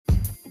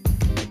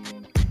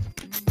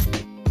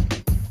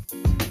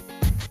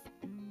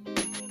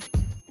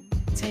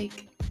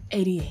Take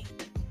 88.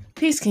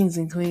 Peace, kings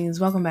and queens.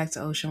 Welcome back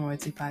to Ocean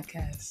Royalty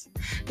Podcast.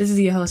 This is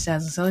your host,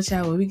 Jasmine Soul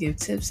Child, where we give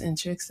tips and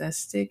tricks that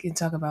stick and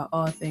talk about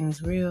all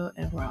things real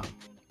and raw.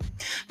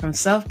 From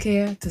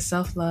self-care to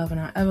self-love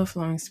and our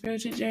ever-flowing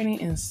spiritual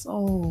journey and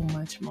so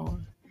much more.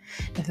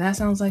 If that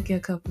sounds like your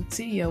cup of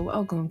tea, you're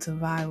welcome to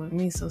vibe with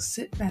me. So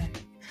sit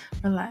back,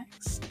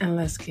 relax, and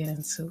let's get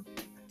into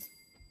it.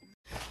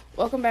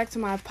 Welcome back to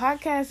my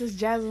podcast. It's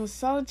Jasmine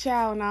Soul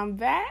Child, and I'm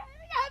back.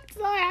 I'm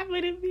so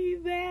happy to be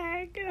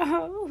back.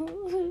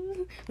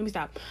 Let me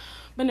stop.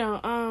 But no,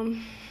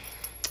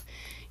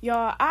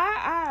 y'all,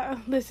 I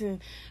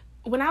listen.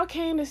 When I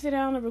came to sit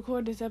down and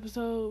record this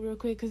episode real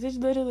quick, because it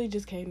literally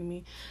just came to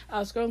me, I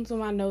was scrolling through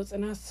my notes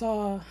and I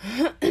saw,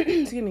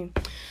 excuse me,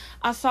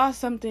 I saw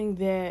something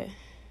that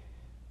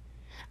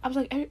I was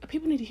like,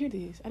 people need to hear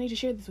this. I need to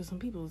share this with some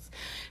people.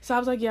 So I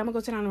was like, yeah, I'm going to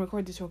go sit down and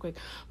record this real quick.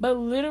 But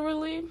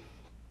literally,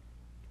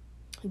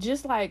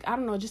 just like, I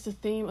don't know, just the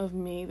theme of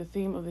me, the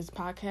theme of this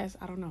podcast,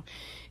 I don't know.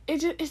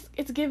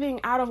 It's giving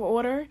out of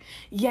order,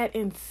 yet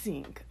in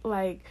sync.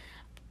 Like,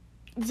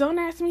 don't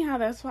ask me how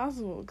that's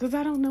possible, because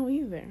I don't know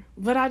either.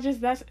 But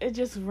it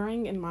just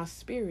rang in my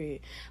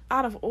spirit.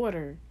 Out of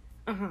order,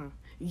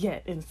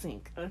 yet in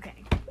sync.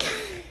 Okay.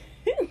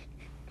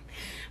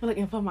 I'm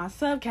looking for my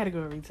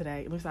subcategory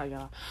today. It looks like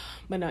y'all.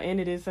 But no, and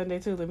it is Sunday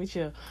too. Let me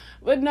chill.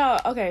 But no,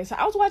 okay. So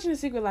I was watching The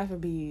Secret Life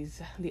of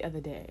Bees the other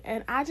day.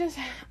 And I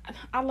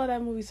love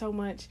that movie so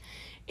much.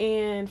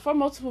 And for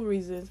multiple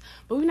reasons.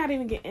 But we're not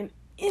even getting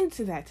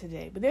into that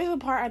today. But there's a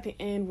part at the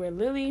end where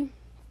Lily,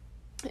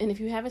 and if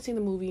you haven't seen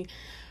the movie,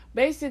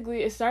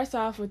 basically it starts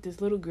off with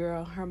this little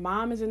girl. Her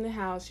mom is in the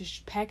house. She's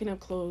packing up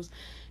clothes,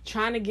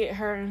 trying to get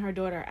her and her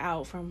daughter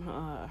out from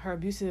her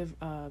abusive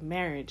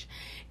marriage.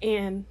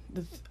 And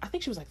I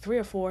think she was like 3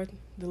 or 4.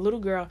 The little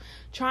girl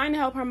trying to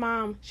help her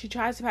mom. She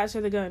tries to pass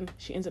her the gun.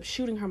 She ends up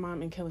shooting her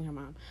mom and killing her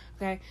mom.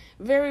 Okay,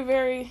 very,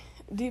 very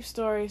deep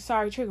story.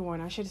 Sorry, trigger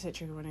warning. I should have said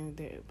trigger warning,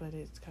 but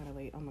it's kind of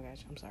late. Oh my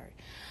gosh, I'm sorry.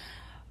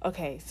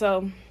 Okay,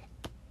 so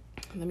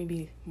let me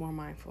be more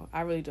mindful.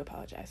 I really do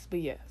apologize. But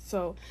yeah,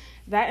 so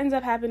that ends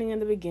up happening in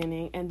the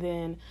beginning. And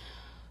then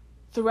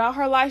throughout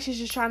her life, she's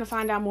just trying to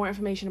find out more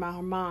information about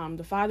her mom.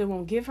 The father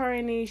won't give her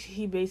any.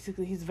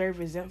 He's very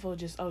resentful.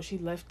 Just, she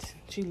left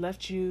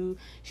you.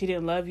 She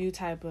didn't love you that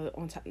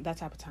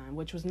type of time,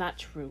 which was not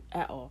true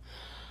at all.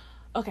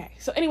 Okay,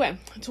 so anyway,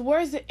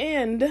 towards the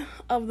end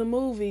of the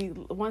movie,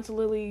 once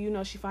Lily,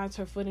 she finds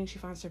her footing, she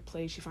finds her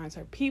place, she finds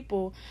her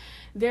people,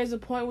 there's a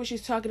point where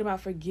she's talking about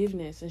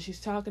forgiveness, and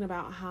she's talking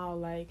about how,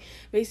 like,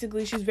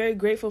 basically she's very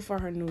grateful for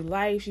her new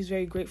life, she's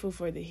very grateful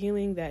for the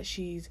healing that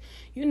she's,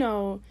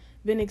 been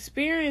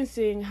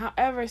experiencing.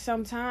 However,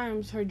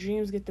 sometimes her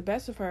dreams get the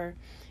best of her,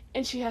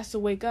 and she has to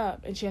wake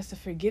up, and she has to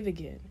forgive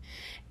again.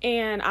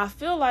 And I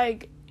feel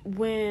like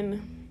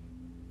when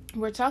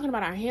we're talking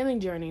about our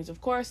healing journeys,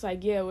 of course,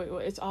 like, yeah,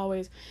 it's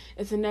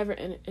a never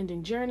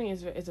ending journey.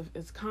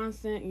 It's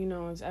constant,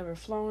 it's ever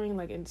flowing,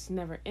 like, it's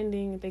never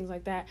ending and things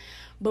like that.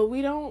 But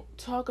we don't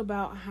talk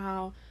about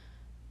how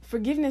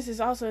forgiveness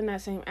is also in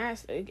that same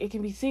aspect. It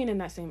can be seen in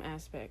that same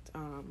aspect.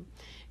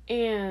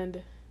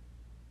 And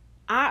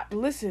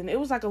it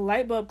was like a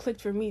light bulb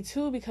clicked for me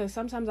too, because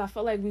sometimes I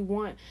feel like we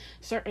want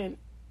certain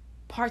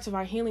parts of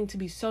our healing to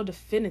be so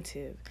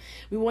definitive.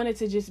 We want it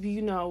to just be,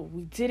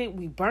 we did it,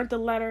 we burnt the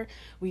letter,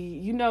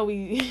 we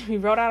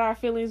wrote out our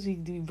feelings, we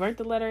burnt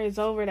the letter, it's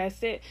over,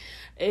 that's it.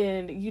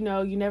 And you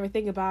never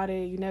think about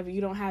it, you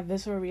don't have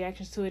visceral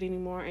reactions to it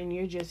anymore, and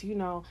you're just in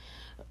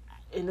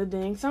the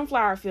dang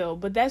sunflower field.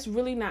 But that's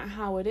really not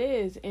how it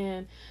is.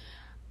 And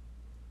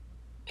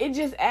it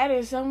just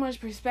added so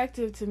much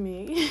perspective to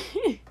me.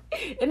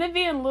 And it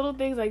being little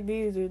things like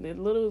these,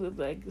 and little,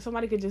 like,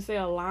 somebody could just say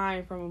a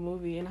line from a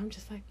movie, and I'm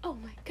just like, oh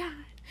my God,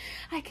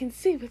 I can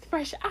see with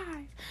fresh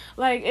eyes.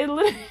 Like, it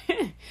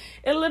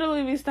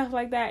literally be stuff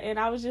like that. And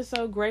I was just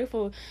so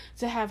grateful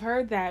to have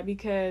heard that,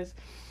 because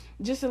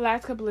just the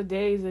last couple of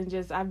days, and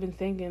just I've been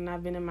thinking,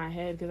 I've been in my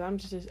head, because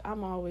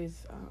I'm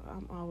always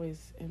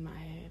in my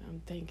head.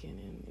 I'm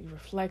thinking and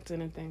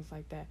reflecting and things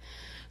like that.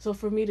 So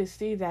for me to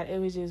see that, it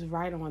was just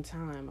right on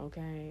time,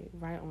 okay?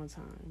 Right on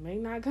time. May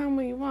not come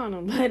when you want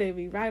them, but it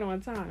be right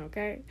on time,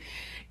 okay?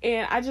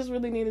 And I just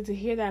really needed to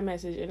hear that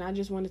message, and I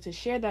just wanted to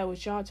share that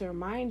with y'all to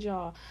remind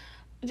y'all.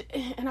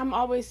 And I'm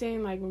always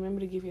saying, like,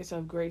 remember to give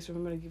yourself grace,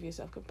 remember to give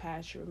yourself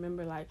compassion,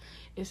 remember, like,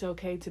 it's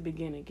okay to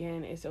begin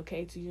again, it's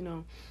okay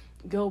to,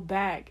 go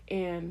back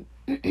and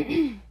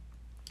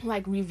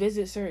like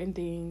revisit certain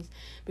things,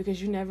 because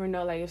you never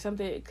know, like, if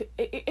something,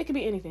 it could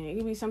be anything. It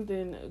could be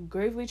something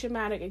gravely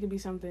traumatic, it could be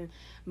something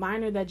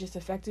minor that just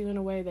affects you in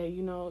a way that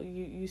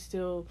you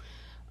still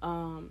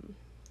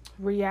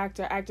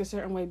react or act a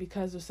certain way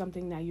because of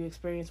something that you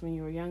experienced when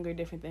you were younger,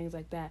 different things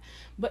like that.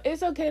 But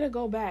it's okay to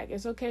go back.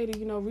 It's okay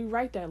to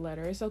rewrite that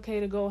letter. It's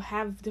okay to go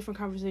have different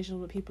conversations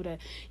with people that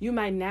you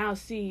might now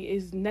see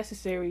is a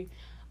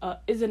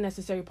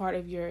necessary part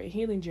of your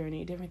healing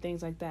journey, different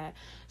things like that.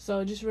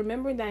 So just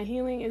remember that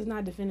healing is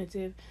not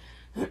definitive.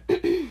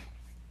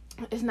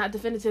 It's it's not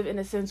definitive in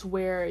a sense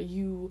where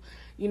you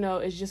know,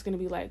 it's just going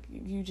to be like,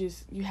 you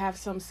have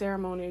some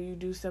ceremony or you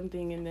do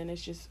something and then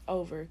it's just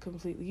over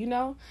completely, you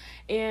know?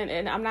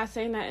 And I'm not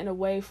saying that in a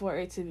way for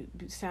it to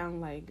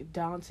sound like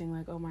daunting,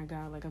 like, oh my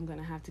God, like I'm going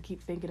to have to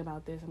keep thinking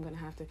about this. I'm going to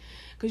have to,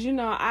 because, you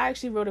know, I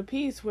actually wrote a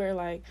piece where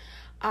like,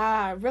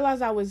 I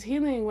realized I was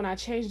healing when I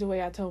changed the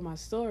way I told my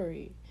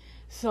story.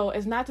 So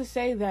it's not to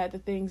say that the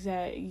things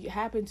that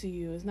happen to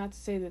you, it's not to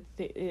say that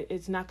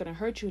it's not going to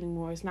hurt you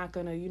anymore. It's not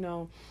going to, you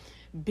know,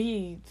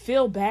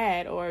 feel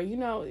bad or, you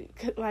know,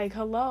 like,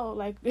 hello,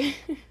 like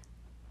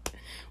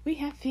we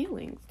have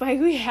feelings, like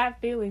we have,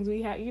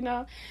 you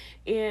know,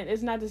 and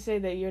it's not to say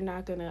that you're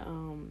not gonna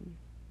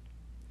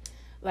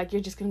like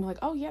you're just gonna be like,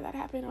 oh yeah, that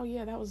happened, oh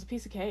yeah, that was a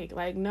piece of cake.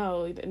 Like,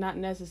 no, not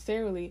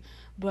necessarily.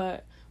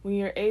 But when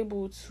you're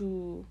able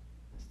to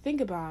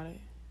think about it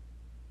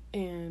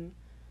and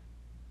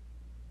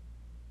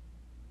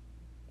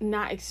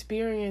not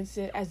experience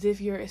it as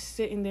if you're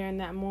sitting there in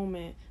that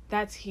moment,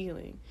 that's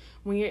healing.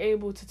 When you're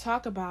able to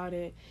talk about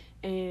it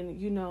and,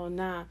 you know,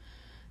 not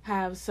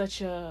have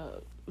such a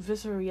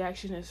visceral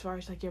reaction as far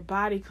as like your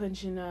body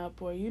clenching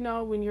up, or, you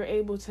know, when you're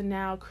able to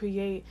now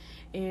create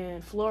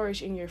and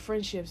flourish in your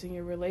friendships and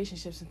your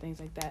relationships and things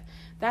like that,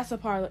 that's a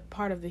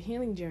part of the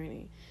healing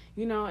journey,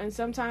 you know. And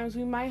sometimes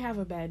we might have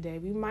a bad day,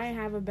 we might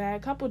have a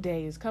bad couple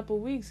days, couple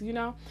weeks, you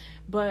know,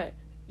 but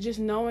just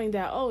knowing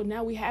that, oh,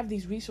 now we have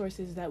these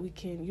resources that we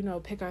can, you know,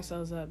 pick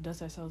ourselves up,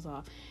 dust ourselves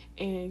off,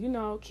 and, you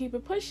know, keep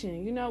it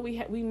pushing. You know,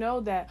 we know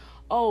that,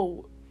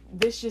 oh,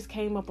 this just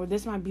came up, or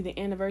this might be the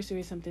anniversary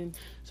or something,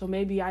 so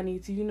maybe I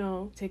need to, you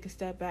know, take a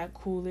step back,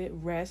 cool it,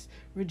 rest,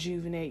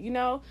 rejuvenate. You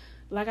know,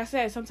 like I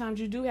said, sometimes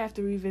you do have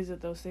to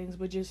revisit those things,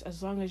 but just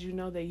as long as you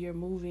know that you're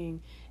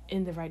moving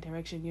in the right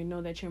direction, you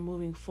know that you're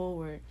moving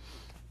forward,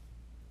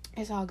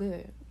 it's all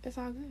good. It's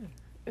all good.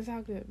 It's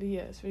all good. But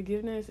yes,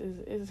 forgiveness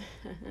is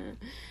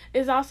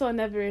is also a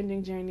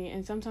never-ending journey,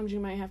 and sometimes you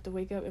might have to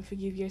wake up and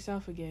forgive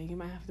yourself again. You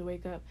might have to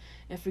wake up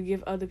and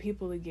forgive other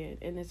people again,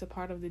 and it's a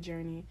part of the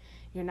journey.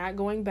 You're not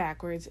going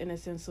backwards in a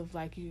sense of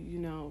like you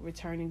know,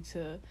 returning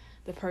to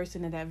the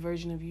person and that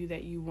version of you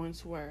that you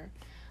once were.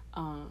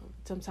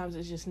 Sometimes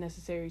it's just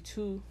necessary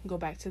to go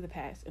back to the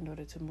past in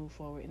order to move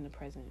forward in the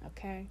present.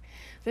 Okay,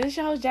 so this is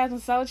your host, Jasmine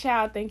Soul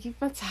Child. Thank you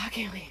for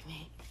talking with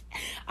me.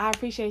 I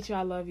appreciate you.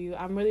 I love you.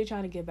 I'm really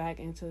trying to get back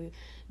into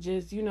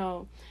just, you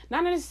know,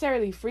 not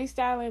necessarily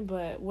freestyling,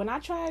 but when I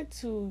try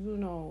to, you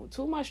know,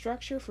 too much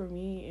structure for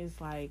me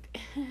is like,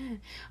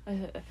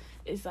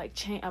 it's like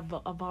a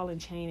ball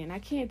and chain, and I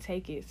can't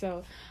take it.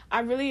 So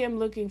I really am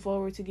looking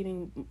forward to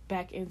getting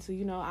back into,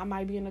 you know, I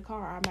might be in the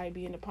car, I might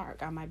be in the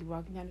park, I might be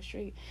walking down the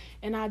street,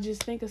 and I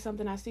just think of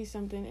something, I see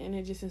something, and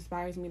it just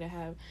inspires me to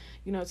have,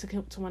 you know,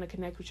 to want to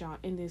connect with y'all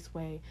in this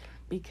way,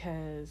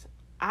 because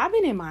I've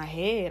been in my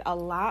head a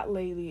lot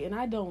lately, and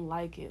I don't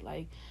like it.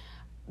 Like,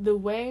 the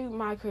way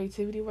my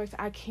creativity works,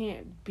 I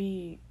can't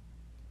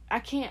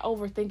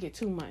overthink it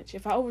too much.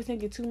 If I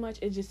overthink it too much,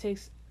 it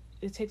takes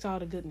all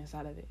the goodness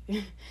out of it.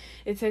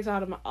 It takes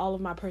all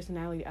of my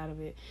personality out of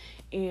it,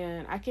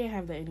 and I can't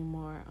have that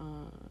anymore.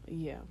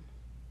 Yeah.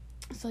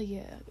 So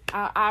yeah,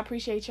 I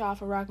appreciate y'all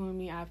for rocking with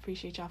me. I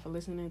appreciate y'all for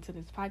listening to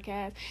this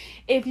podcast.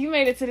 If you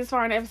made it to this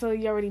far in the episode,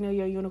 you already know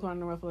you're a unicorn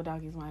and a ruffle of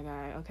donkeys, my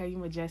guy. Okay, you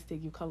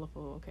majestic, you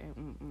colorful. Okay,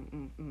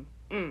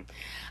 I'm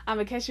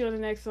gonna catch you on the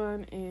next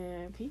one,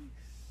 and peace.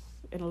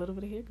 And a little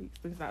bit of hair grease.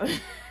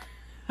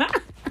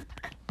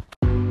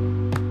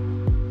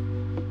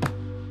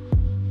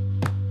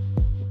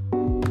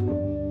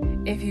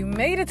 If you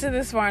made it to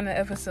this far in the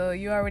episode,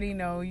 you already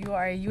know you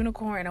are a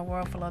unicorn in a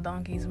world full of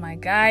donkeys, my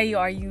guy. You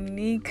are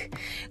unique.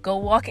 Go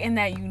walk in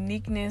that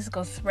uniqueness.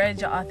 Go spread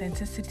your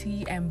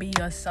authenticity and be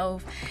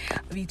yourself.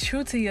 Be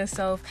true to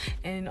yourself.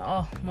 And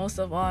most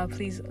of all,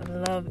 please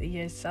love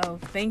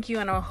yourself. Thank you,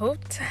 and I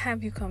hope to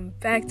have you come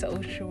back to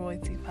Ultra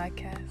Royalty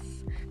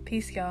Podcast.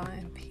 Peace, y'all,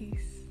 and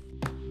peace.